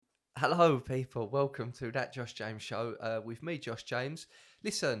Hello, people. Welcome to That Josh James Show with me, Josh James.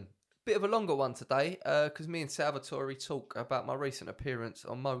 Listen, bit of a longer one today because me and Salvatore talk about my recent appearance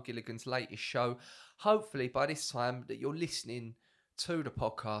on Mo Gilligan's latest show. Hopefully, by this time that you're listening to the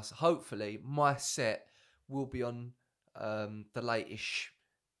podcast, hopefully my set will be on the latest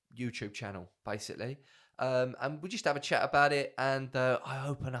YouTube channel, basically. And we just have a chat about it, and I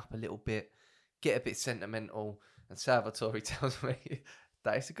open up a little bit, get a bit sentimental, and Salvatore tells me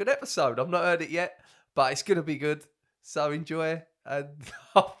that it's a good episode. I've not heard it yet, but it's going to be good. So enjoy. And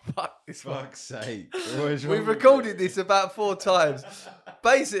oh, fuck this one. Fuck's sake. We've recorded this about 4 times.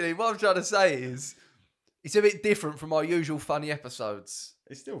 Basically, what I'm trying to say is it's a bit different from our usual funny episodes.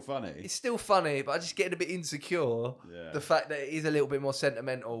 It's still funny. It's still funny, but I just get a bit insecure. Yeah. The fact that it is a little bit more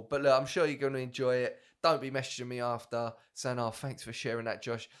sentimental. But look, I'm sure you're going to enjoy it. Don't be messaging me after saying, oh, thanks for sharing that,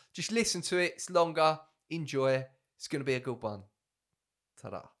 Josh. Just listen to it. It's longer. Enjoy. It's going to be a good one.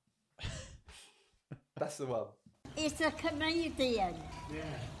 Ta-da. That's the one. It's a comedian. Yeah.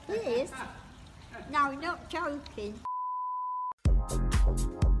 He is. No, not joking.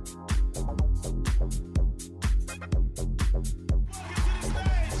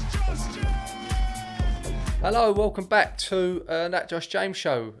 Hello, welcome back to That Josh James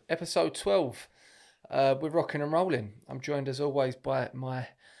Show, episode 12. We're rocking and rolling. I'm joined as always by my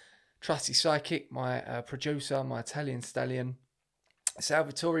trusty sidekick, my producer, my Italian stallion,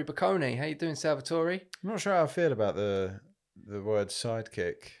 Salvatore Bocconi. How you doing, Salvatore? I'm not sure how I feel about the word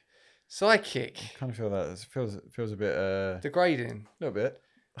sidekick. Sidekick? I kind of feel that it feels a bit degrading. A little bit.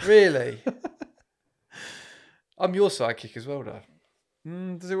 Really? I'm your sidekick as well, though.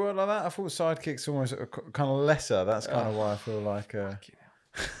 Does it work like that? I thought sidekick's almost kind of lesser. That's kind of why I feel like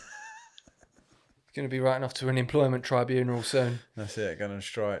it's going to be writing off to an employment tribunal soon. That's it, going on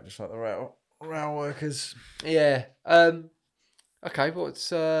strike, just like the rail workers. Yeah. Okay, but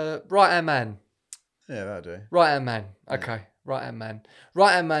it's right-hand man. Yeah, that'll do. Right-hand man. Okay, yeah. Right-hand man.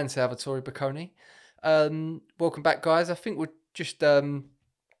 Right-hand man, Salvatore Bocconi. Welcome back, guys. I think we're just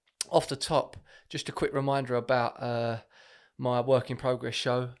off the top, just a quick reminder about my work in progress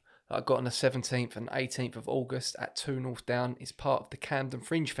show that I got on the 17th and 18th of August at 2 North Down. It's part of the Camden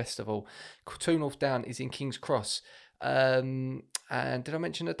Fringe Festival. 2 North Down is in King's Cross. And did I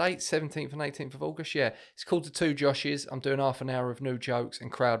mention the date? 17th and 18th of August? Yeah. It's called The Two Joshes. I'm doing half an hour of new jokes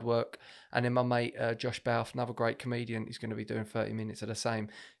and crowd work. And then my mate, Josh Bouth, another great comedian, is going to be doing 30 minutes of the same.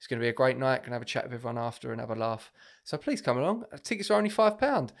 It's going to be a great night. Going to have a chat with everyone after and have a laugh. So please come along. Tickets are only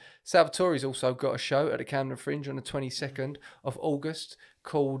 £5. Salvatore's also got a show at the Camden Fringe on the 22nd of August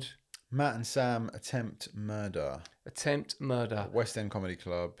called Matt and Sam Attempt Murder. Attempt Murder. West End Comedy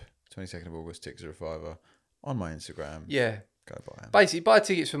Club, 22nd of August, tickets are £5. On my Instagram. Yeah. Go buy them. Basically, buy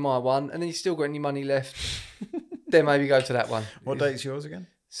tickets for my one, and then you still got any money left, then maybe go to that one. What date's yours again?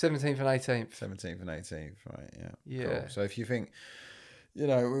 17th and 18th. 17th and 18th, right, yeah. Yeah. Cool. So if you think, we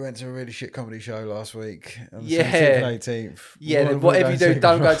went to a really shit comedy show last week, on the 17th and 18th. Yeah, then whatever you do,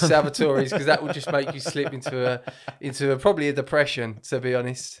 don't go to Salvatore's, because that will just make you slip into a probably a depression, to be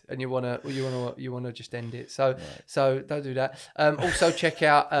honest, and you wanna just end it. So right. So don't do that. Also check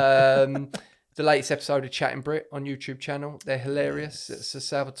out the latest episode of Chatting Brit on YouTube channel. They're hilarious. Yes. It's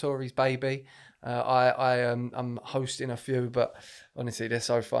Salvatore's baby. I'm hosting a few, but honestly, they're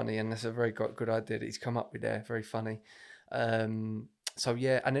so funny, and that's a very good idea that he's come up with there. Very funny. So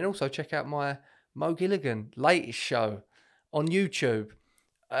yeah, and then also check out my Mo Gilligan latest show on YouTube.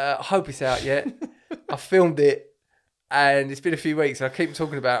 I hope it's out yet. I filmed it, and it's been a few weeks. And I keep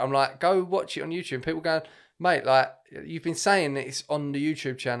talking about it. I'm like, go watch it on YouTube. And people going, mate, like, you've been saying that it's on the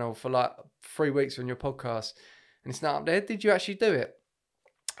YouTube channel for like 3 weeks on your podcast, and it's not up there. Did you actually do it?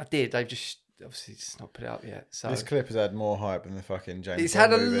 I did. They've just obviously just not put it up yet. So this clip has had more hype than the fucking James It's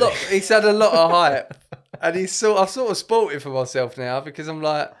Bond had a movie. lot. It's had a lot of hype, and I've sort of spoilt it for myself now, because I'm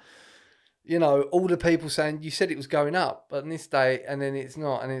like, all the people saying you said it was going up on this day, and then it's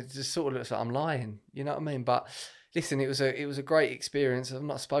not, and it just sort of looks like I'm lying. You know what I mean? But listen, it was a great experience. I've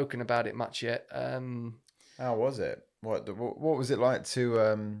not spoken about it much yet. How was it? What was it like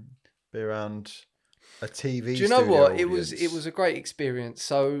to be around a TV? Do you know what? Audience? It was a great experience.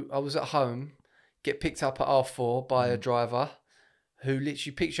 So I was at home, get picked up at R4 by a driver who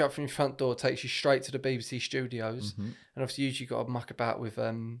literally picks you up from your front door, takes you straight to the BBC studios, and obviously usually got to muck about with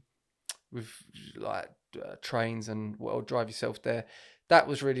trains and drive yourself there. That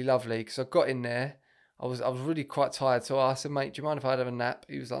was really lovely, because I got in there. I was really quite tired, so I said, mate, do you mind if I had a nap?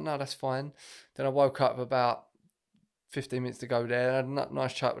 He was like, no, that's fine. Then I woke up about 15 minutes to go there. I had a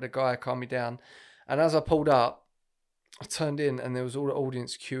nice chat with a guy, calmed me down. And as I pulled up, I turned in, and there was all the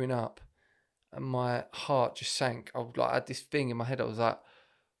audience queuing up, and my heart just sank. I had this thing in my head. I was like,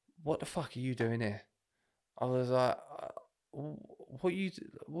 what the fuck are you doing here? I was like, who do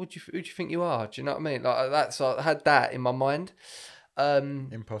you think you are? Do you know what I mean? Like that's, I had that in my mind.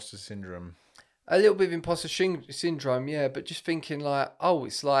 Imposter syndrome. A little bit of imposter syndrome, yeah, but just thinking like, oh,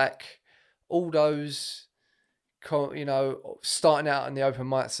 it's like all those, you know, starting out on the open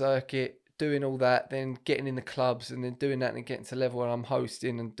mic circuit, doing all that, then getting in the clubs, and then doing that and getting to level where I'm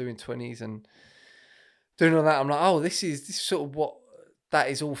hosting and doing 20s and doing all that. I'm like, oh, this is sort of what that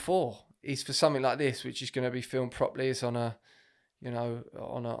is all for. Is for something like this, which is going to be filmed properly. It's on a, you know,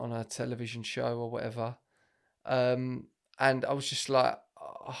 on a television show or whatever. And I was just like,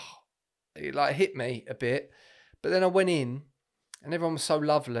 oh, it like hit me a bit. But then I went in, and everyone was so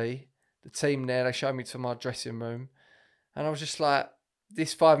lovely. The team there, they showed me to my dressing room, and I was just like,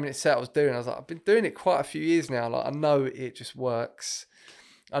 this 5-minute set I was doing, I was like, I've been doing it quite a few years now. Like, I know it just works.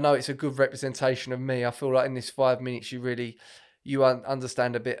 I know it's a good representation of me. I feel like in this 5 minutes, you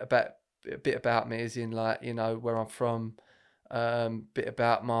understand a bit about me, as in like, you know, where I'm from, bit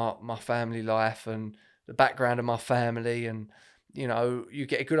about my family life and the background of my family, and you know, you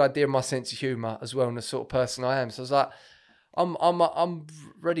get a good idea of my sense of humour as well and the sort of person I am. So I was like, I'm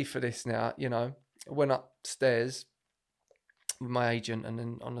ready for this now, you know. I went upstairs with my agent, and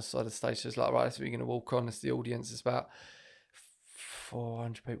then on the side of the stage, it's like, right, so we're going to walk on. It's the audience. It's about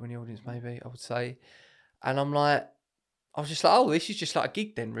 400 people in the audience, maybe, I would say. And I'm like, I was just like, oh, this is just like a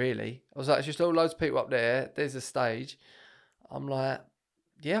gig then, really. I was like, it's just all loads of people up there. There's a stage. I'm like,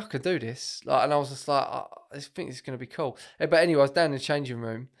 yeah, I could do this. Like, and I was just like, I think it's going to be cool. But anyway, I was down in the changing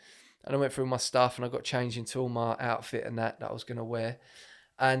room, and I went through my stuff, and I got changed into all my outfit and that I was going to wear.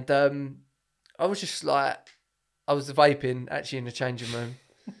 And I was just like, I was vaping actually in the changing room.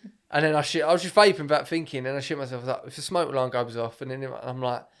 And then I was just vaping without thinking, and I shit myself. I was like, if the smoke alarm goes off, and then I'm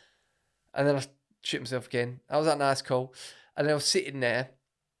like, and then I shit myself again. I was like, no, that's cool. And then I was sitting there.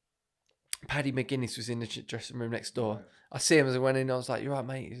 Paddy McGuinness was in the dressing room next door. Right. I see him as I went in. I was like, "You right,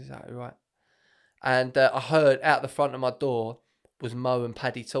 mate?" He's like, "You right?" And I heard out the front of my door was Mo and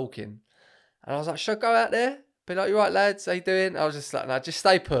Paddy talking, and I was like, "Should I go out there? Be like, you right, lads? How you doing?" I was just like, "No, just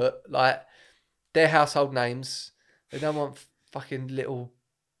stay put." Like, their household names. They don't want fucking little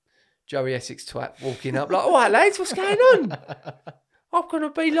Joey Essex twat walking up like, "All right, lads, what's going on? I'm going to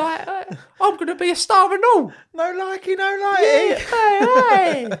be like, I'm going to be a star and all. No likey, no lighty. Yeah,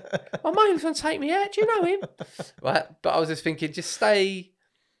 hey. My mate's going to take me out. Do you know him?" Right. But I was just thinking, just stay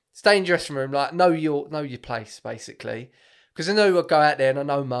in your dressing room. Like, know your place, basically. Because I know I'd go out there and I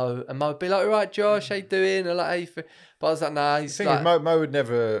know Mo. And Mo would be like, "All right, Josh, how you doing?" And like, "How you feel?" But I was like, "Nah, he's like..." Mo would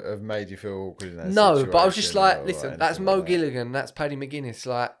never have made you feel awkward in that situation. But I was just like, listen, that's Mo Gilligan. That's Paddy McGuinness.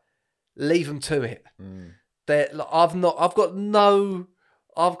 Like, leave them to it. Like, I've got no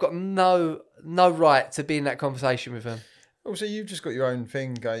right to be in that conversation with them. Also, you've just got your own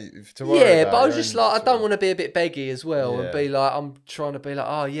thing to worry about. Yeah, but I was just like, I don't want to be a bit beggy as well, and be like, I'm trying to be like,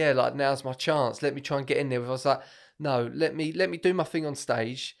 oh yeah, like now's my chance. Let me try and get in there. I was like, no, let me do my thing on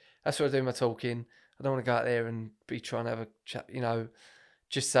stage. That's where I do my talking. I don't want to go out there and be trying to have a chat, you know,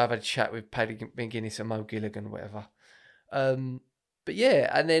 just so I've had a chat with Paddy McGuinness and Mo Gilligan or whatever. But yeah,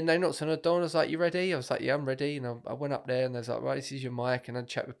 and then they knocked on the door and I was like, "You ready?" I was like, "Yeah, I'm ready." And I went up there and they was like, "Right, this is your mic." And I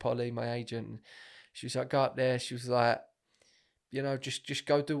chat with Polly, my agent. And she was like, "Go up there." She was like, you know, just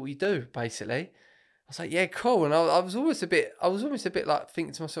go do what you do, basically. I was like, "Yeah, cool." And I was almost a bit like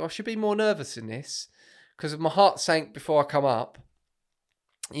thinking to myself, I should be more nervous in this, because my heart sank before I come up.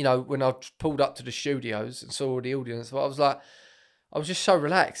 You know, when I pulled up to the studios and saw all the audience, but I was just so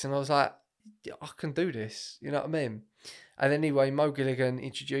relaxed, and I was like, yeah, I can do this. You know what I mean? And anyway, Mo Gilligan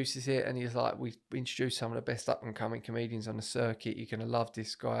introduces it, and he's like, "We introduced some of the best up-and-coming comedians on the circuit. You're going to love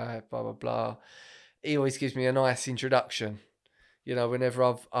this guy, blah, blah, blah." He always gives me a nice introduction. You know, whenever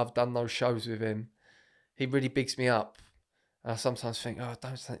I've done those shows with him, he really bigs me up. And I sometimes think, oh,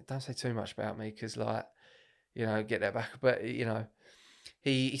 don't say too much about me, because, like, you know, get that back. But, you know,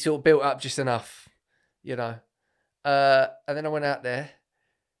 he sort of built up just enough, you know. And then I went out there,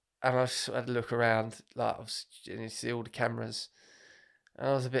 and I just had a look around, like, and you see all the cameras. And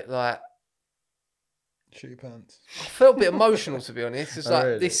I was a bit like... Shoot your pants. I felt a bit emotional, to be honest. It's like,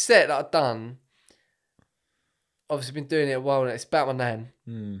 really? This set that I've done, obviously been doing it a while, and it's about my nan.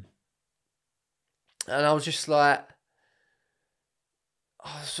 And I was just like...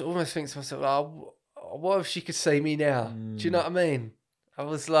 I was almost thinking to myself, oh, what if she could see me now? Do you know what I mean? I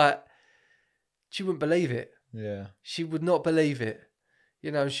was like... She wouldn't believe it. Yeah. She would not believe it.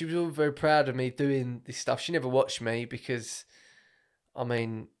 You know, she was all very proud of me doing this stuff. She never watched me because, I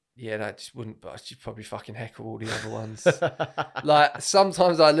mean, yeah, that just wouldn't, but she'd probably fucking heckle all the other ones. Like,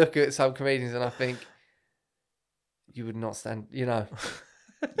 sometimes I look at some comedians and I think, you would not stand, you know.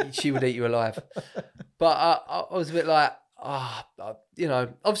 she would eat you alive. But I was a bit like, you know,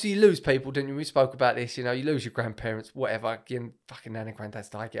 obviously you lose people, didn't you? We spoke about this, you know, you lose your grandparents, whatever. Again, fucking nan and granddad's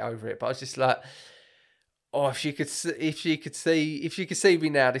died, get over it. But I was just like, oh, if she could see me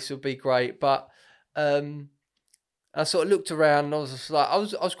now, this would be great. But I sort of looked around and I was just like, I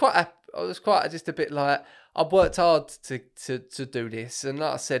was quite happy. I was quite just a bit like, I've worked hard to do this. And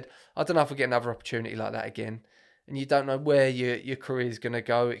like I said, I don't know if I'll get another opportunity like that again. And you don't know where your career is going to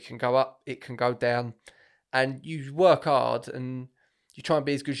go. It can go up, it can go down. And you work hard and you try and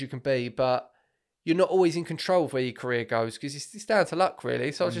be as good as you can be, but you're not always in control of where your career goes because it's down to luck,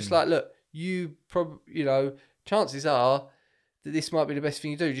 really. So I was just like, look, you probably, you know, chances are that this might be the best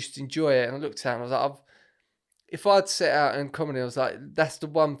thing you do. Just enjoy it. And I looked at it and I was like, if I'd set out in comedy, I was like, that's the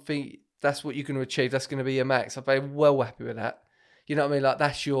one thing, that's what you're going to achieve. That's going to be your max. I'd be well happy with that. You know what I mean? Like,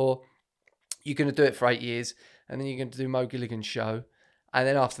 that's you're going to do it for 8 years and then you're going to do Mo Gilligan's show. And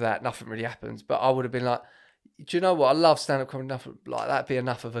then after that, nothing really happens. But I would have been like, do you know what? I love stand-up comedy. Enough, like, that'd be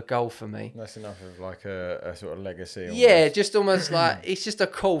enough of a goal for me. That's enough of like a sort of legacy. Almost. Yeah, just almost like, it's just a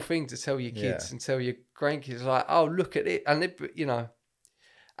cool thing to tell your kids and tell your grandkids, like, oh, look at it. And, you know.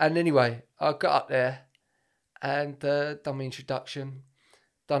 And anyway, I got up there and done my introduction,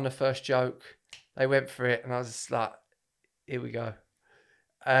 done the first joke. They went for it, and I was just like, here we go.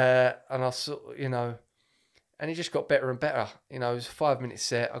 And I saw, you know, and it just got better and better. You know, it was a 5-minute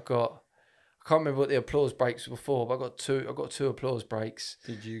set. I can't remember what the applause breaks were for, but I got two applause breaks.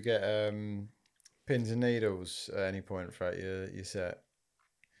 Did you get pins and needles at any point throughout your set?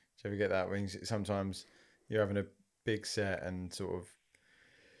 Did you ever get that? When sometimes you're having a big set and sort of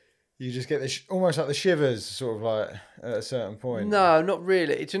you just get almost like the shivers, sort of like at a certain point. No, not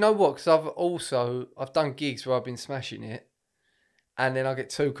really. Do you know what? Because I've done gigs where I've been smashing it, and then I get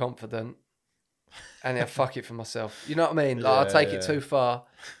too confident, and then I fuck it for myself. You know what I mean? Like, I take it too far.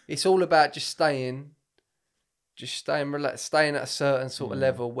 It's all about just staying relaxed, staying at a certain sort of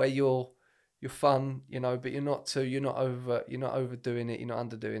level where you're fun, you know, but you're not overdoing it, you're not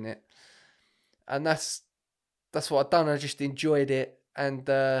underdoing it, and that's what I've done. I just enjoyed it, and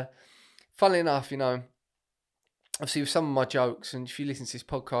funnily enough, you know, obviously with some of my jokes, and if you listen to this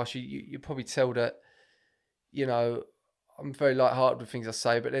podcast, you probably tell that, you know, I'm very light-hearted with things I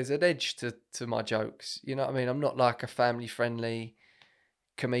say, but there's an edge to my jokes. You know what I mean? I'm not like a family-friendly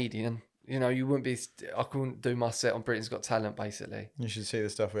comedian. You know, I couldn't do my set on Britain's Got Talent, basically. You should see the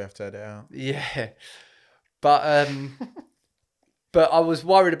stuff we have to edit out. Yeah. But but I was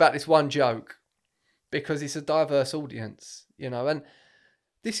worried about this one joke because it's a diverse audience, you know, and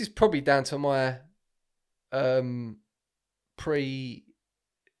this is probably down to my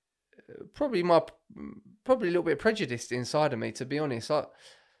probably a little bit prejudiced inside of me, to be honest.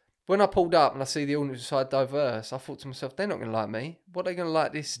 When I pulled up and I see the audience side diverse, I thought to myself, they're not going to like me. What are they going to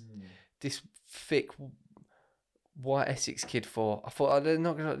like this thick white Essex kid for? I thought, they're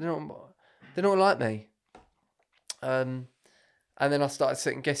not going to like me. And then I started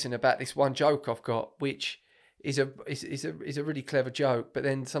second guessing about this one joke I've got, which is a really clever joke, but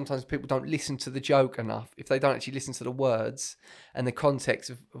then sometimes people don't listen to the joke enough. If they don't actually listen to the words and the context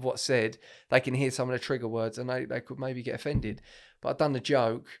of what's said, they can hear some of the trigger words and they could maybe get offended. But I'd done the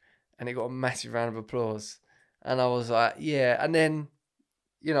joke and it got a massive round of applause. And I was like, yeah. And then,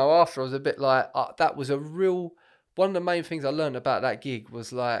 you know, after I was a bit like, that was one of the main things I learned about that gig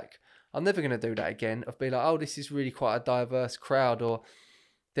was like, I'm never going to do that again. Of being like, oh, this is really quite a diverse crowd, or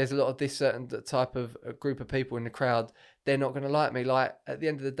there's a lot of this certain type of group of people in the crowd. They're not going to like me. Like, at the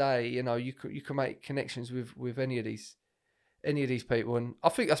end of the day, you know, you can make connections with any of these people. And I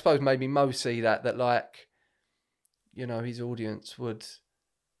suppose maybe Mo see that like, you know, his audience would.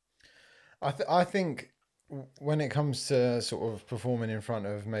 I think when it comes to sort of performing in front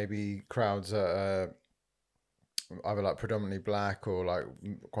of maybe crowds that are either like predominantly black or like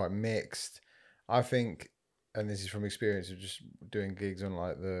quite mixed, I think, and this is from experience of just doing gigs on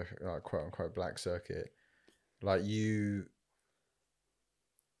like the quote unquote black circuit, like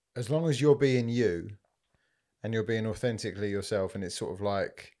as long as you're being you and you're being authentically yourself, and it's sort of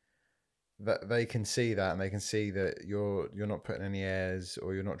like that, they can see that, and they can see that you're not putting any airs,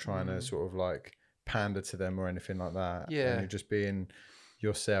 or you're not trying to sort of like pander to them or anything like that. Yeah. And you're just being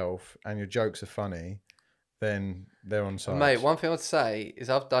yourself and your jokes are funny, then they're on side. Mate, one thing I'd say is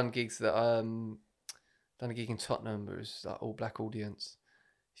I've done gigs that done a gig in Tottenham, but it was like all black audience.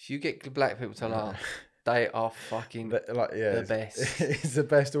 If you get black people to laugh, they are fucking the best. It's the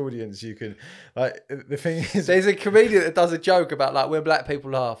best audience you can. Like, the thing is, there's a comedian that does a joke about like where black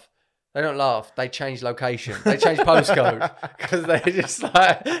people laugh. They don't laugh. They change location. They change postcode because they're just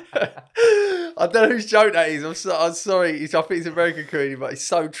like. I don't know whose joke that is. I'm sorry. I think it's American comedy, but it's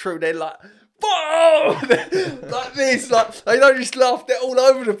so true. They're like, whoa! Like this. Like, they don't just laugh. They're all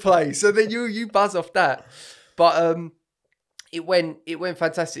over the place. And then you buzz off that. But it went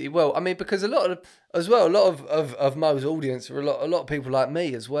fantastically well. I mean, because a lot of Mo's audience are a lot of people like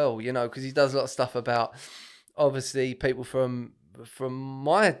me as well, you know, because he does a lot of stuff about, obviously, people from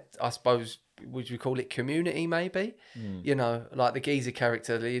my, I suppose, would you call it community, maybe? You know, like the geezer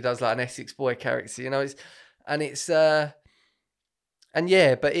character, he does like an Essex boy character, you know, but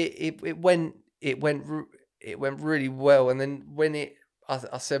it went really well. And then when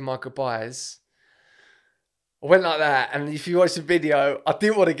I said my goodbyes, I went like that, and if you watch the video, I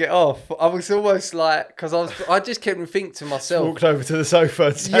didn't want to get off. I was almost like, because I just kept thinking to myself, walked over to the sofa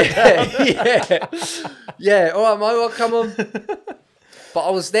and sat down. yeah. All right, Mo, well, come on. But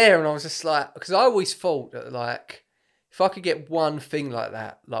I was there, and I was just like, because I always thought that, like, if I could get one thing like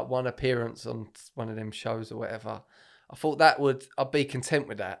that, like one appearance on one of them shows or whatever, I thought I'd be content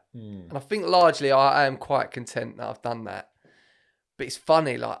with that. And I think largely I am quite content that I've done that. But it's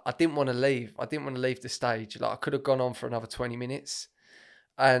funny, like, I didn't want to leave. I didn't want to leave the stage. Like, I could have gone on for another 20 minutes.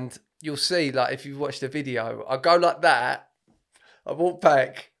 And you'll see, like, if you watch the video, I go like that. I walk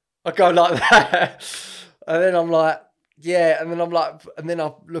back. I go like that. And then I'm like, yeah. And then I'm like, and then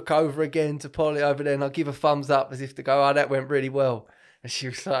I look over again to Polly over there, and I give a thumbs up as if to go, oh, that went really well. And she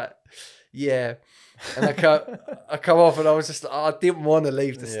was like, yeah. And I come off, and I was just, I didn't want to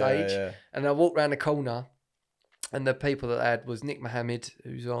leave the stage. Yeah. And I walked around the corner. And the people that I had was Nick Mohammed,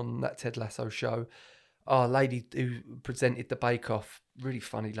 who's on that Ted Lasso show. Oh, a lady who presented the Bake Off. Really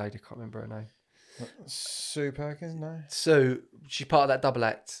funny lady. I can't remember her name. Sue Perkins, no? Sue. She's part of that double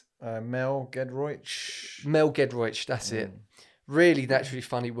act. Mel Gedroych. Mel Gedroych, that's it. Really naturally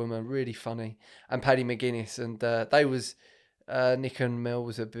funny woman. Really funny. And Paddy McGuinness. And they was... Nick and Mel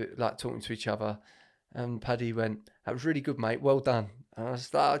was a bit like talking to each other. And Paddy went, that was really good, mate. Well done. And I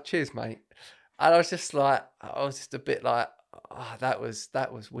was like, oh, cheers, mate. And I was just a bit like, oh, that was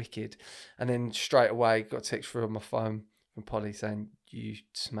wicked. And then straight away got a text through on my phone from Polly saying, you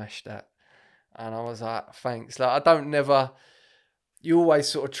smashed that. And I was like, thanks. Like, you always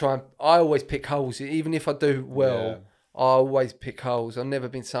sort of I always pick holes. Even if I do well, I always pick holes. I've never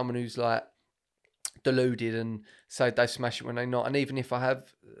been someone who's like deluded and say they smash it when they're not. And even if I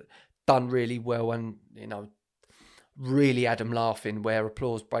have done really well and, you know, really had them laughing where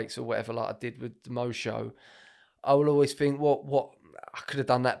applause breaks or whatever, like I did with the Mo show, I will always think, what I could have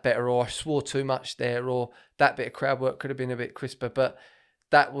done that better, or I swore too much there, or that bit of crowd work could have been a bit crisper. But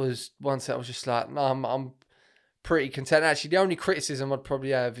that was once I was just like, no, I'm pretty content. Actually, the only criticism I'd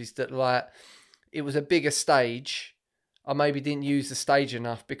probably have is that, like, it was a bigger stage. I maybe didn't use the stage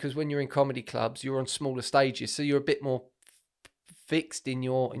enough, because when you're in comedy clubs, you're on smaller stages, so you're a bit more fixed in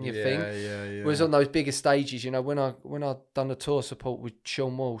your thing. Yeah. Whereas on those bigger stages, you know, when I done the tour support with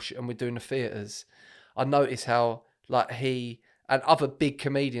Sean Walsh and we're doing the theatres, I noticed how, like, he and other big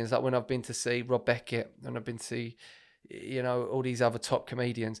comedians, like when I've been to see Rob Beckett and I've been to see, you know, all these other top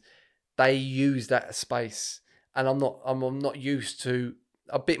comedians, they use that space, and I'm not used to,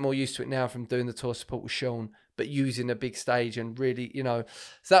 a bit more used to it now from doing the tour support with Sean, but using a big stage and really, you know,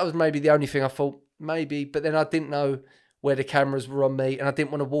 so that was maybe the only thing I thought maybe, but then I didn't know where the cameras were on me, and I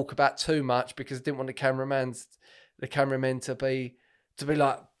didn't want to walk about too much because I didn't want the cameramen to be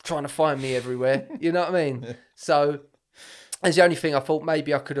like trying to find me everywhere. You know what I mean? Yeah. So that's the only thing I thought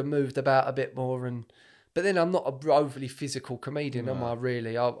maybe I could have moved about a bit more, but then I'm not a overly physical comedian, am I?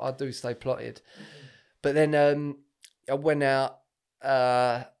 Really, I do stay plotted. But then I went out.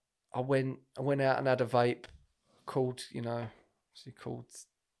 I went out and had a vape. Called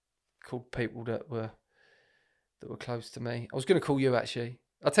people that were close to me. I was going to call you, actually.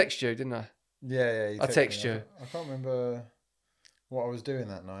 I texted you, didn't I? Yeah. I texted you. I can't remember what I was doing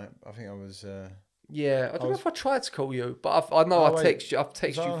that night. I think I was... yeah, I don't know if I tried to call you, but I know I texted you. I've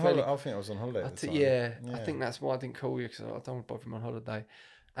texted you fairly... I think I was on holiday at the time. Yeah, I think that's why I didn't call you, because I don't want to bother him on holiday.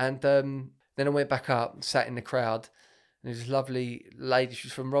 And then I went back up and sat in the crowd, and there was this lovely lady. She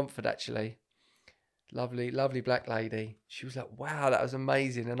was from Romford, actually. Lovely black lady. She was like, wow, that was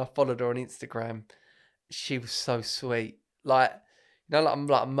amazing. And I followed her on Instagram. She was so sweet. Like, you know, like I'm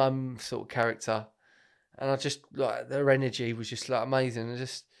like a mum sort of character. And I just, like, her energy was just like amazing. And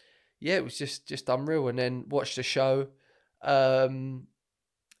just, yeah, it was just unreal. And then watched the show. And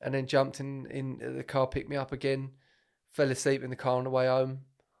then jumped in the car, picked me up again. Fell asleep in the car on the way home.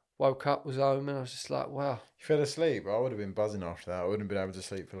 Woke up, was home, and I was just like, wow. You fell asleep? I would have been buzzing after that. I wouldn't have been able to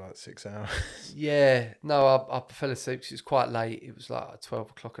sleep for like 6 hours. Yeah. No, I fell asleep because it was quite late. It was like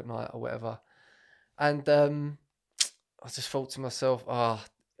 12 o'clock at night or whatever. And I just thought to myself, I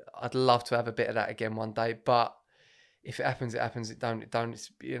I'd love to have a bit of that again one day, but if it happens, it happens. It don't.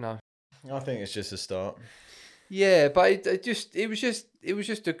 It's, you know. I think it's just a start. Yeah, but it was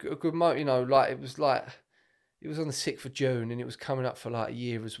just a good moment. You know, like it was on the 6th of June, and it was coming up for like a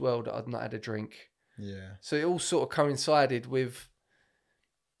year as well that I'd not had a drink. Yeah. So it all sort of coincided with.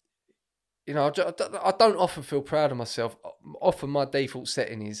 You know, I don't often feel proud of myself. Often my default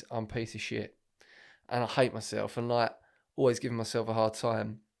setting is I'm a piece of shit, and I hate myself, and like always giving myself a hard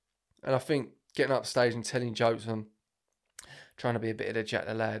time. And I think getting up stage and telling jokes and trying to be a bit of a Jack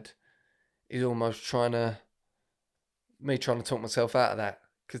the Lad is almost trying to talk myself out of that,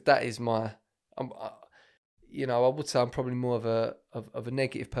 because that is you know, I would say I'm probably more of a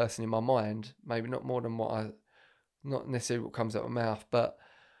negative person in my mind, maybe not more than not necessarily what comes out of my mouth, but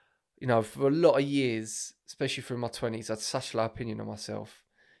you know, for a lot of years, especially through my 20s, I had such a low opinion of myself.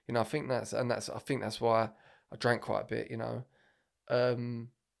 You know, I think that's why I drank quite a bit, you know. Because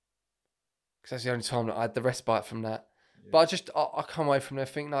that's the only time that I had the respite from that. Yeah. But I come away from there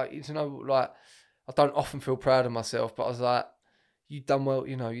thinking, like, you know, like, I don't often feel proud of myself, but I was like, you've done well,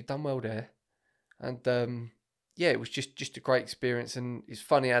 you know, you've done well there. And, yeah, it was just a great experience. And it's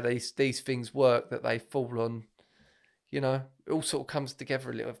funny how these things work, that they fall on, you know, it all sort of comes together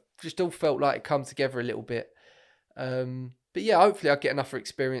a little. Just all felt like it come together a little bit. But yeah, hopefully I'll get another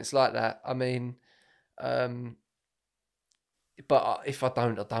experience like that. I mean, but if I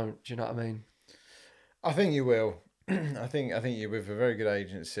don't, I don't. Do you know what I mean? I think you will. I think you're with a very good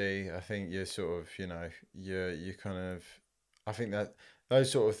agency. I think you're sort of, you know, you kind of. I think that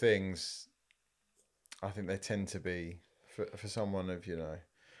those sort of things, I think they tend to be for someone of, you know.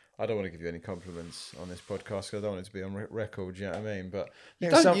 I don't want to give you any compliments on this podcast because I don't want it to be on record. Do you know what I mean? But you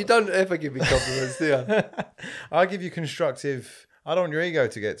don't ever give me compliments, do you? I'll give you constructive. I don't want your ego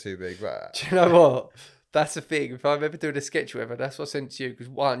to get too big. But do you know what? That's the thing. If I'm ever doing a sketch or whatever, that's what I sent to you. Because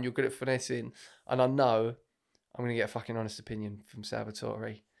one, you're good at finessing, and I know I'm going to get a fucking honest opinion from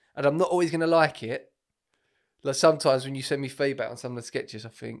Salvatore, and I'm not always going to like it. Like sometimes when you send me feedback on some of the sketches, I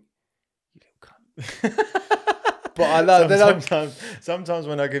think, you little cunt. But I know sometimes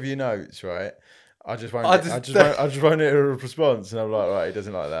when I give you notes, right, I just won't get a response, and I'm like, right, he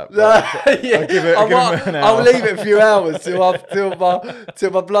doesn't like that. But yeah, I'll leave it a few hours till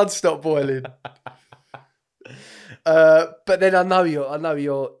my blood stops boiling. But then I know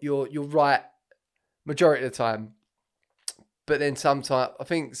you're right majority of the time. But then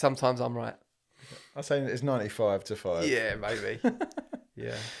sometimes I'm right. I'm saying it's 95-5. Yeah, maybe.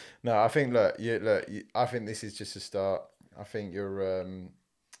 Yeah. No, I think I think this is just a start. I think you're,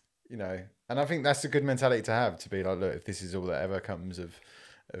 you know, and I think that's a good mentality to have, to be like, look, if this is all that ever comes of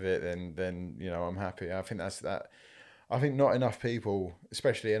it, then you know, I'm happy. I think that's that. I think not enough people,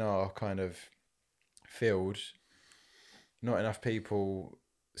 especially in our kind of field, not enough people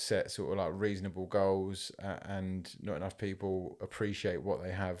set sort of like reasonable goals, and not enough people appreciate what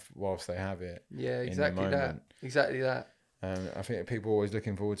they have whilst they have it. Yeah, exactly that. I think people are always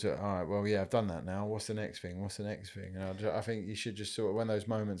looking forward to, all right, well, yeah, I've done that now. What's the next thing? And I think you should just sort of, when those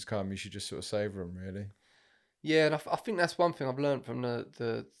moments come, you should just sort of savor them, really. Yeah, and I think that's one thing I've learned from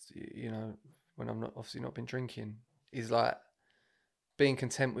the you know, when I'm obviously not been drinking, is like being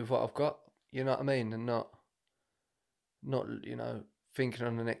content with what I've got. You know what I mean? And not you know, thinking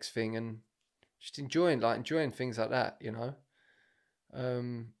on the next thing, and just enjoying things like that. You know.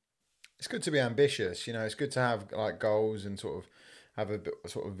 It's good to be ambitious, you know. It's good to have like goals and sort of have a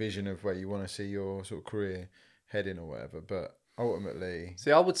sort of vision of where you want to see your sort of career heading or whatever. But ultimately,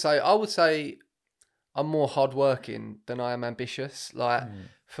 see, I would say I'm more hardworking than I am ambitious. Like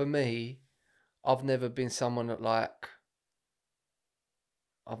for me, I've never been someone that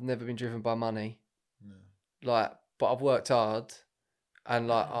I've never been driven by money. No. Like, but I've worked hard, and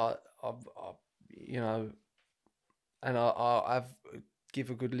like I've you know, and I've give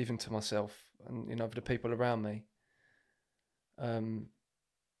a good living to myself and, you know, for the people around me.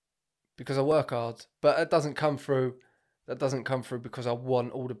 Because I work hard, but that doesn't come through because I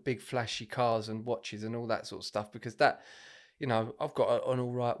want all the big flashy cars and watches and all that sort of stuff, because that, you know, I've got an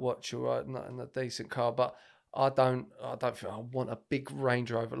all right watch, all right, and a decent car, but I don't think I want a big Range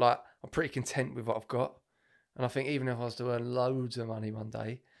Rover. Like, I'm pretty content with what I've got. And I think even if I was to earn loads of money one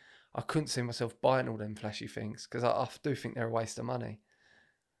day, I couldn't see myself buying all them flashy things, because I do think they're a waste of money.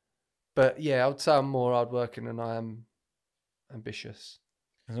 But yeah, I would say I'm more hardworking than I am ambitious.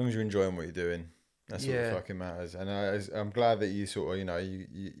 As long as you're enjoying what you're doing, that's what fucking matters. And I'm glad that you sort of, you know,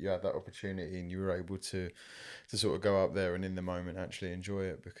 you had that opportunity and you were able to sort of go up there and in the moment actually enjoy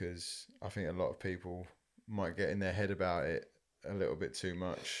it, because I think a lot of people might get in their head about it a little bit too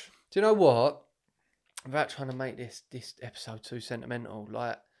much. Do you know what? Without trying to make this episode too sentimental,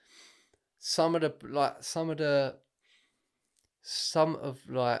 like, some of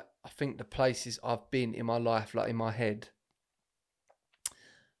like I think the places I've been in my life, like in my head,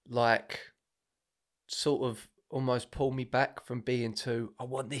 like sort of almost pull me back from being too, I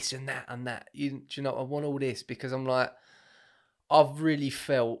want this and that and that. Do you know, I want all this, because I'm like, I've really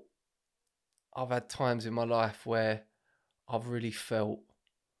felt, I've had times in my life where I've really felt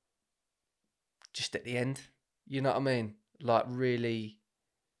just at the end, you know what I mean? Like really,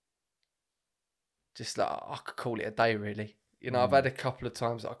 just like I could call it a day really. You know, I've had a couple of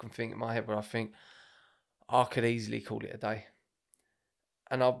times that I can think in my head where I think I could easily call it a day.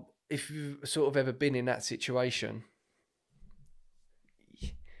 And if you've sort of ever been in that situation,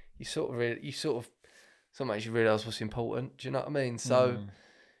 you sort of, sometimes you realise what's important. Do you know what I mean? So,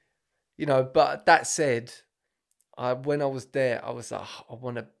 you know, but that said, when I was there, I was like,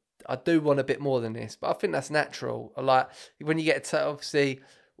 I do want a bit more than this, but I think that's natural. Like when you get to, obviously,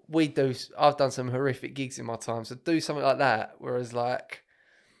 I've done some horrific gigs in my time, so do something like that, whereas like,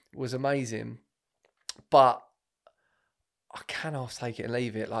 was amazing, but I can half take it and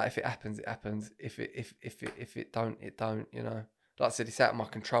leave it. Like if it happens, it happens. If it don't, it don't. You know, like I said, it's out of my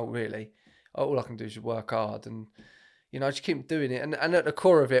control really. All I can do is work hard, and you know, I just keep doing it. And at the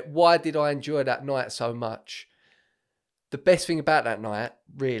core of it, why did I enjoy that night so much? The best thing about that night,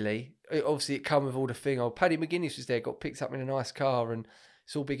 really, obviously it come with all the thing. Oh, Paddy McGuinness was there, got picked up in a nice car, and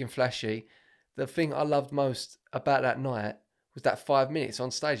it's all big and flashy. The thing I loved most about that night was that 5 minutes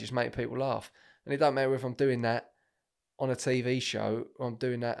on stage, just making people laugh. And it don't matter if I'm doing that on a TV show or I'm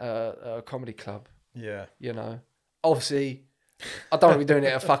doing that at a comedy club. Yeah. You know, obviously, I don't want to be doing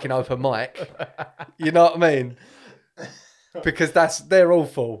it at a fucking open mic. You know what I mean? Because they're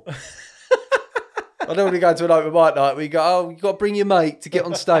awful. I don't want to go to an open mic night where you go, oh, you got to bring your mate to get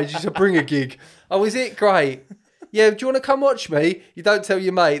on stage. You should bring a gig. Oh, is it? Great. Yeah, do you want to come watch me? You don't tell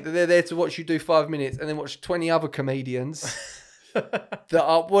your mate that they're there to watch you do 5 minutes and then watch 20 other comedians.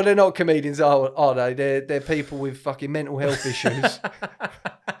 Well, they're not comedians, are they? They're people with fucking mental health issues.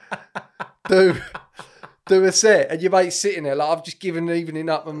 do a set, and your mate's sitting there like, I've just given an evening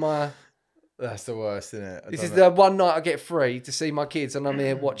up on my. That's the worst, isn't it? This is the one night I get free to see my kids, and I'm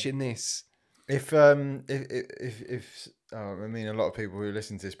here watching this. If I mean, a lot of people who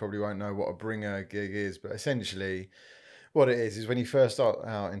listen to this probably won't know what a bringer gig is, but essentially, what it is when you first start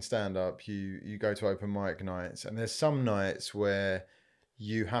out in stand-up, you go to open mic nights, and there's some nights where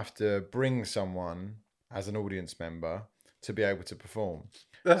you have to bring someone as an audience member to be able to perform.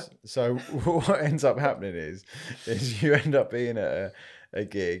 So what ends up happening is you end up being at a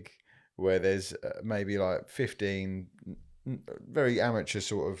gig where there's maybe like 15 very amateur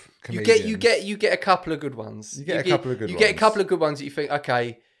sort of comedians. You get a couple of good ones. You get a couple of good ones that you think,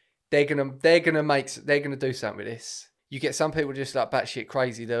 okay, they're gonna do something with this. You get some people just like batshit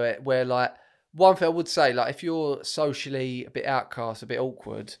crazy do it, where like, one thing I would say, like if you're socially a bit outcast, a bit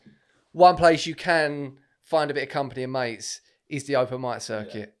awkward, one place you can find a bit of company and mates is the open mic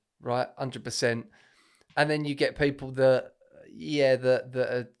circuit, right? 100%. And then you get people that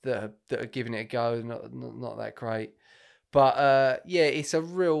are giving it a go, not that great. But it's a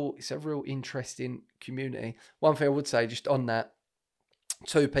real interesting community. One thing I would say just on that,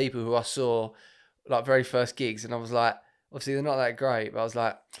 2 people who I saw like very first gigs, and I was like, obviously they're not that great, but I was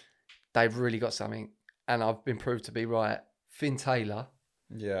like, they've really got something, and I've been proved to be right. Finn Taylor,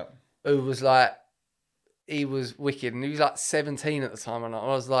 who was like, he was wicked, and he was like 17 at the time, and I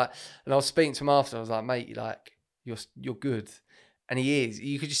was speaking to him after, I was like, mate, you're good, and he is.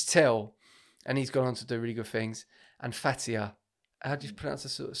 You could just tell, and he's gone on to do really good things. And Fatia, how do you pronounce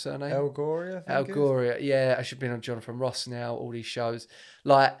the surname? El Goria, I think. El Goria, yeah. She should be on Jonathan Ross now, all these shows.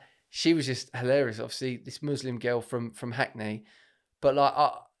 Like, she was just hilarious. Obviously, this Muslim girl from Hackney. But, like,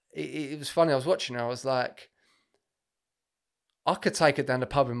 it was funny. I was watching her. I was like, I could take her down the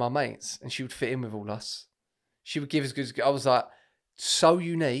pub with my mates and she would fit in with all us. She would give us good. I was like, so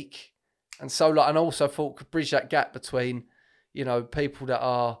unique. And so, like, and I also thought could bridge that gap between, you know, people that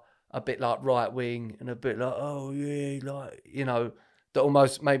are a bit like right wing and a bit like, oh yeah, like, you know, that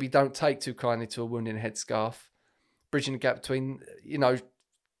almost maybe don't take too kindly to a wounded headscarf. Bridging the gap between, you know,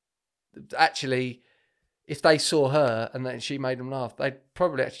 actually, if they saw her and then she made them laugh, they'd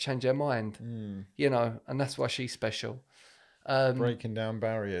probably actually change their mind, you know, and that's why she's special. Breaking down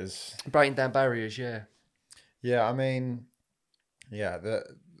barriers. Yeah. Yeah, I mean, yeah,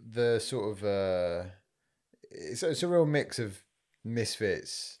 the sort of, it's a real mix of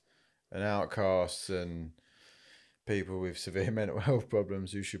misfits and outcasts and people with severe mental health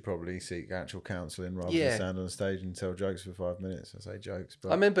problems who should probably seek actual counselling rather than stand on stage and tell jokes for 5 minutes. I say jokes, but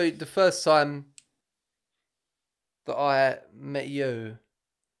I remember the first time that I met you,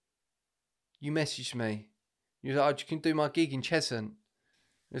 you messaged me. You was like, oh, you can do my gig in Cheshunt.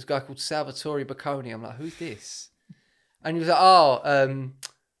 There's a guy called Salvatore Bocconi. I'm like, who's this? And he was like,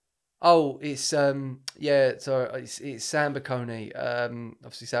 it's Sam Bocconi.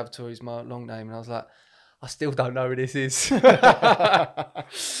 Obviously Salvatore is my long name, and I was like, I still don't know who this is. And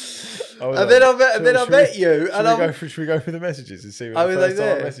then I met you. Should we go through the messages and see Oh, when the first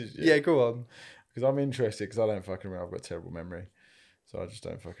time I messaged you? Yeah, go on. Because I'm interested, because I don't fucking remember. I've got a terrible memory. So I just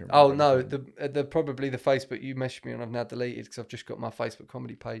don't fucking remember. Oh, no. The probably the Facebook you messaged me on I've now deleted because I've just got my Facebook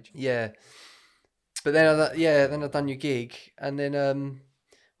comedy page. Yeah. But then I done your gig, and then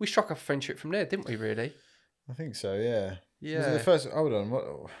we struck up a friendship from there, didn't we, really? I think so, yeah. Yeah. Was it the first... Hold on.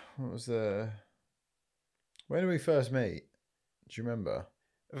 What was the... When did we first meet? Do you remember?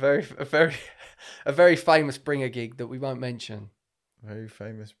 A very famous bringer gig that we won't mention. Very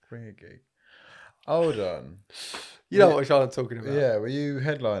famous bringer gig. Hold on. You know what I'm talking about. Yeah, were you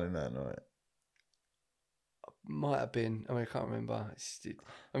headlining that night? Might have been. I mean, I can't remember. If you're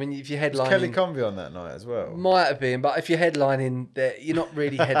Was headlining... Kelly Convey on that night as well? Might have been, but if you're headlining, you're not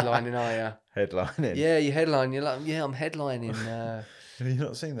really headlining, are you? Headlining? Yeah, you're headlining. You're like, yeah, I'm headlining. Have you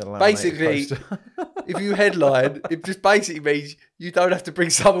not seen the Basically, if you headline, it just basically means you don't have to bring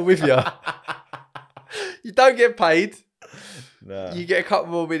someone with you. You don't get paid. No. You get a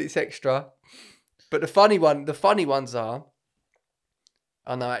couple more minutes extra. But the funny ones are,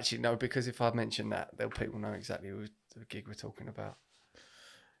 because if I mention that, people know exactly who the gig we're talking about.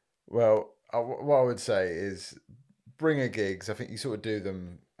 Well, what I would say is bringer gigs. I think you sort of do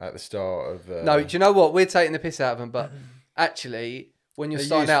them at the start of... No, do you know what? We're taking the piss out of them, but actually, when you're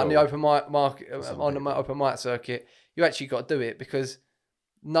starting out on the open mic market, on the open mic circuit, you actually got to do it because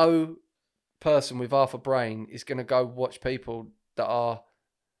no person with half a brain is going to go watch people that are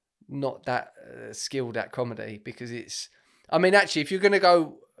not that skilled at comedy, because it's... actually, if you're going to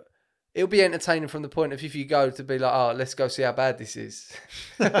go, it'll be entertaining from the point of if you go to be like, oh, let's go see how bad this is.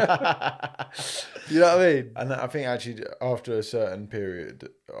 You know what I mean? And I think actually after a certain period,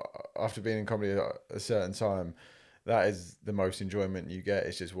 after being in comedy a certain time, that is the most enjoyment you get.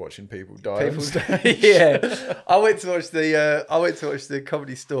 It's just watching people die. Yeah, I went to watch the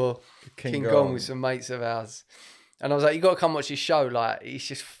Comedy Store King Gong with some mates of ours, and I was like, you got to come watch his show. Like, it's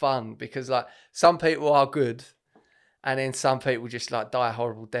just fun because like some people are good, and then some people just like die a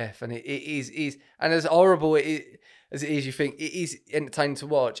horrible death, and it is and as horrible as it is, you think it is entertaining to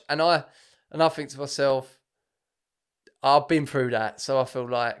watch, and I think to myself, I've been through that, so I feel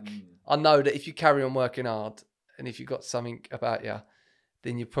like I know that if you carry on working hard. And if you've got something about you,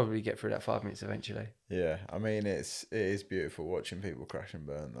 then you probably get through that 5 minutes eventually. Yeah, it is beautiful watching people crash and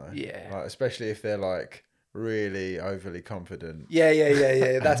burn though. Yeah, like, especially if they're like really overly confident. Yeah.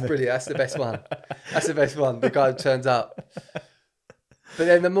 That's brilliant. That's the best one. That's the best one. The guy who turns up. But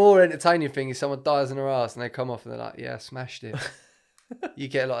then the more entertaining thing is someone dies on their ass and they come off and they're like, "Yeah, I smashed it." You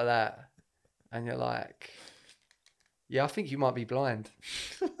get a lot of that, and you're like, "Yeah, I think you might be blind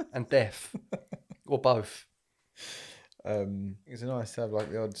and deaf, or both." It's nice to have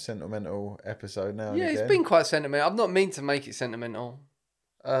like the odd sentimental episode now. Yeah, it's been quite sentimental. I've not mean to make it sentimental.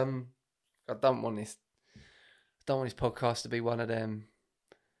 I don't want this podcast to be one of them,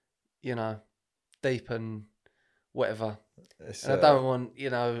 deep and whatever. And I don't want,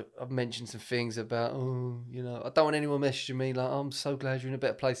 I've mentioned some things about, I don't want anyone messaging me like, oh, I'm so glad you're in a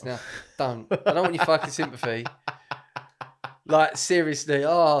better place now. I don't want your fucking sympathy. Like, seriously,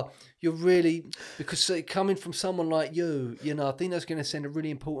 you're really, because coming from someone like you, I think that's going to send a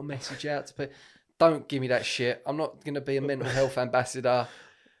really important message out to people. Don't give me that shit. I'm not going to be a mental health ambassador.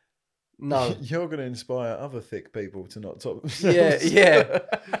 No. You're going to inspire other thick people to not top themselves. Yeah.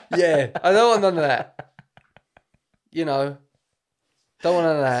 I don't want none of that. Don't want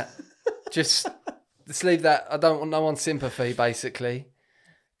none of that. Just leave that. I don't want no one's sympathy, basically.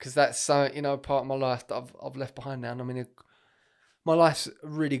 Because that's so, part of my life that I've left behind now. And my life's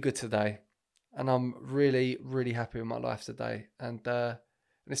really good today, and I'm really, really happy with my life today. And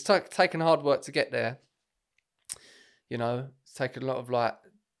it's taken hard work to get there. It's taken a lot of like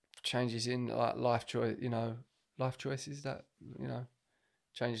changes in like life choices that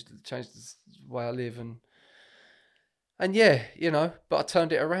changed the way I live and yeah, but I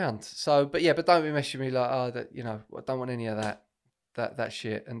turned it around. So, but don't be messaging me like, I don't want any of that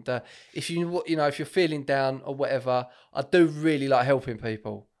shit. And if if you're feeling down or whatever, I do really like helping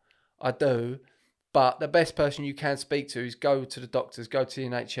people. I do. But the best person you can speak to is go to the doctors, go to the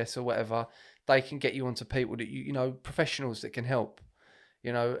NHS or whatever. They can get you onto people that professionals that can help.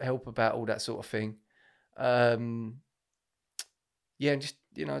 Help about all that sort of thing. And just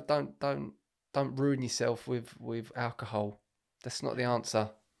don't ruin yourself with alcohol. That's not the answer.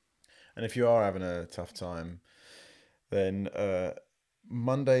 And if you are having a tough time, then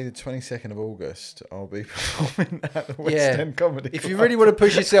Monday the 22nd of August, I'll be performing at the West End Comedy If Club. you really want to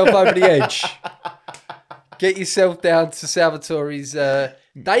push yourself over the edge, get yourself down to Salvatore's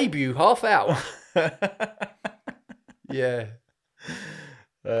debut half hour. Yeah.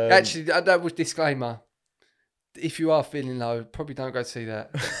 Actually, that was disclaimer. If you are feeling low, probably don't go see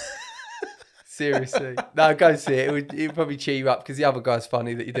that. Seriously. No, go see it. It would probably cheer you up because the other guy's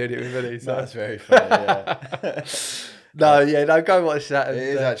funny that you're doing it with, isn't he? So. That's very funny, yeah. No, go watch that. It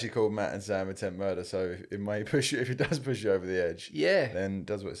is actually called Matt and Sam Attempt Murder, so it may push you, if it does push you over the edge, then it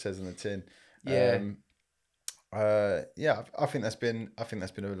does what it says on the tin. I think that's been a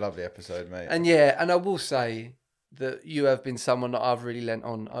lovely episode, mate. And and I will say that you have been someone that I've really lent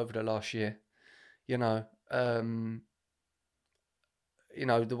on over the last year. You know,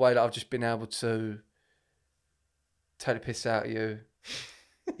 the way that I've just been able to take the piss out of you,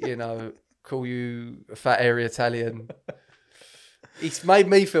 call you a fat area Italian. It's made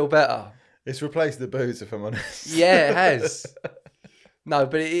me feel better. It's replaced the booze, if I'm honest. Yeah, it has. No,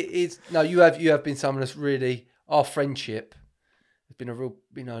 but it's you have been someone that's really, our friendship has been a real,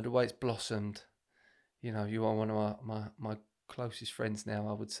 the way it's blossomed. You are one of my closest friends now,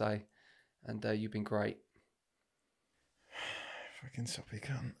 I would say, and you've been great. Fucking soppy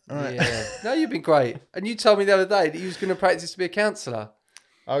cunt. All right. Yeah. No, you've been great. And you told me the other day that you was going to practice to be a counsellor.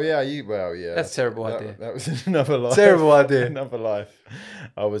 Oh, yeah. Yeah. That's a terrible idea. That was another life. Terrible idea. Another life.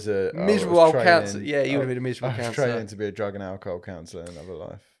 I was a... miserable old counsellor. Yeah, you would have been a miserable counsellor. I was training to be a drug and alcohol counsellor in another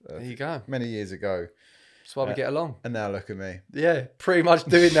life. There you go. Many years ago. That's why we get along. And now look at me. Yeah, pretty much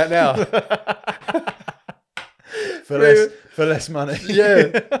doing that now. for less money.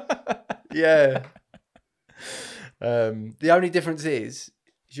 Yeah. Yeah. The only difference is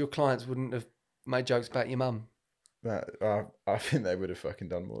your clients wouldn't have made jokes about your mum. I think they would have fucking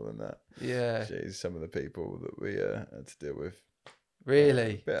done more than that. Yeah. Jeez, some of the people that we had to deal with.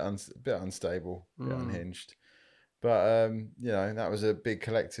 Really? Bit unstable, bit unhinged. But, that was a big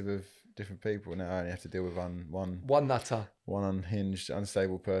collective of different people. Now I only have to deal with one nutter. One unhinged,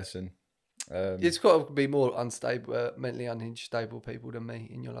 unstable person. It's got to be more unstable, mentally unhinged, stable people than me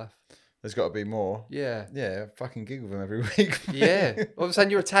in your life. There's got to be more. Yeah. Yeah, fucking gig with them every week. Yeah. Well, I'm saying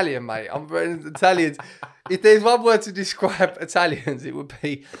you're Italian, mate. Italians. If there's one word to describe Italians, it would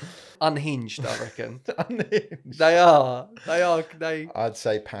be unhinged, I reckon. Unhinged. They are. I'd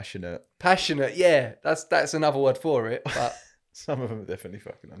say passionate. Passionate, yeah. That's another word for it, but... Some of them are definitely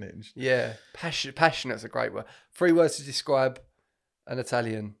fucking unhinged. Yeah. Passionate's a great word. 3 words to describe an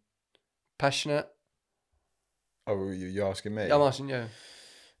Italian. Passionate. Oh, you're asking me? I'm asking you.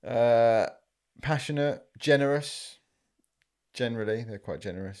 Passionate, generous. Generally, they're quite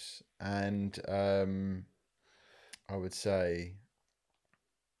generous, and I would say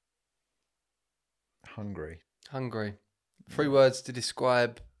hungry. 3 words to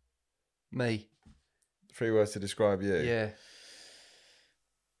describe me. 3 words to describe you. Yeah.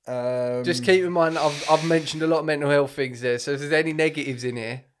 Just keep in mind, I've mentioned a lot of mental health things there. So if there's any negatives in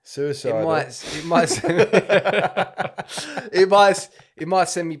here, suicidal. It might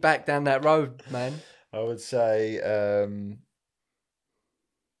send me back down that road, man. I would say I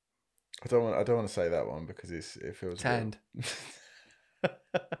don't want to say that one because it feels tanned.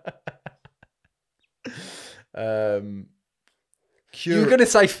 You were gonna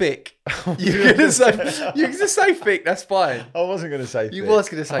say thick. You're gonna say thick. That's fine. I wasn't gonna say. You was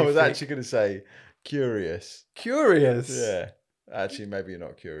gonna say. I was thick. actually gonna say curious. Curious. Yeah. Actually, maybe you're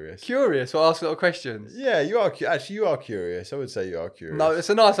not curious. Curious. Well, ask a lot of questions. Yeah, you are. Actually, you are curious. I would say you are curious. No, it's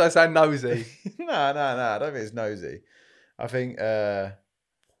a nice way of saying nosy. No. I don't think it's nosy. I think. I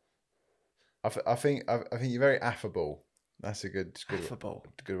think you're very affable. That's a good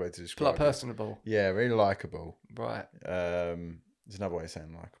way to describe. Like personable. Yeah, very likable. Right. There's another way of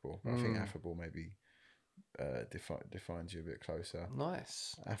saying likable. I think affable maybe defines you a bit closer.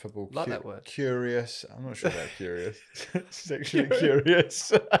 Nice. Affable. Like that word. Curious. I'm not sure about curious. Sexually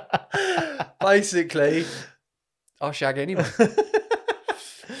curious. Basically, I'll shag anyone.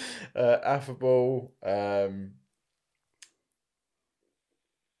 Affable.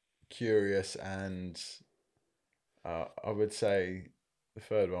 Curious, and I would say the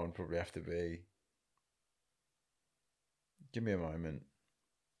third one would probably have to be. Give me a moment.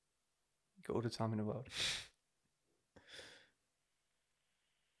 Got all the time in the world.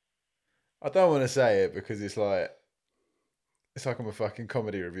 I don't want to say it because it's like I'm a fucking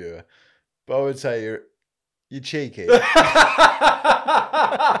comedy reviewer, but I would say you're cheeky.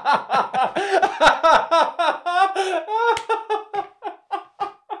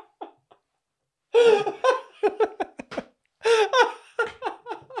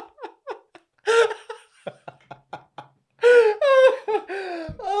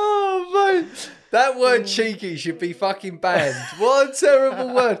 That word cheeky should be fucking banned. What a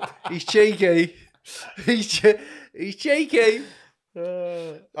terrible word. He's cheeky. He's cheeky.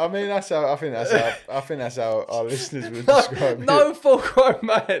 I mean, I think that's how our listeners would describe it. No full-grown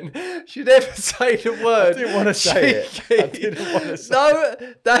man should ever say the word. I didn't want to say it. I didn't want to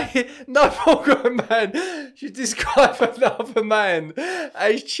say it. No full-grown man should describe another man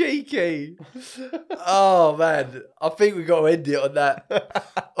as cheeky. Oh man, I think we got to end it on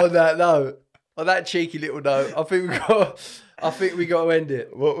that note. On that cheeky little note, I think we got to end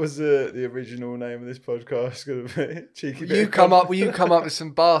it. What was the original name of this podcast going to be? Cheeky bit. You come up with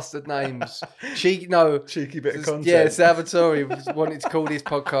some bastard names. Cheeky bit of content. Yeah, Salvatore wanted to call this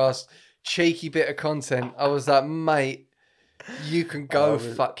podcast Cheeky Bit of Content. I was like, mate, you can go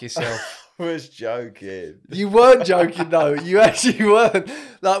fuck yourself. I was joking. You weren't joking though. You actually weren't.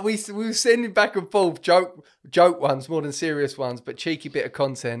 Like we were sending back and forth joke ones more than serious ones, but cheeky bit of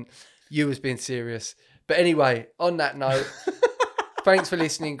content. You was being serious. But anyway, on that note, thanks for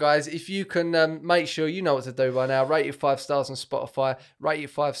listening, guys. If you can make sure you know what to do by now, rate it 5 stars on Spotify, rate it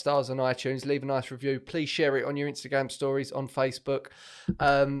 5 stars on iTunes, leave a nice review. Please share it on your Instagram stories, on Facebook,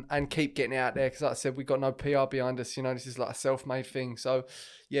 and keep getting it out there. Because like I said, we've got no PR behind us. You know, this is like a self-made thing. So,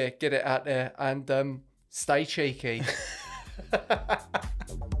 yeah, get it out there and stay cheeky.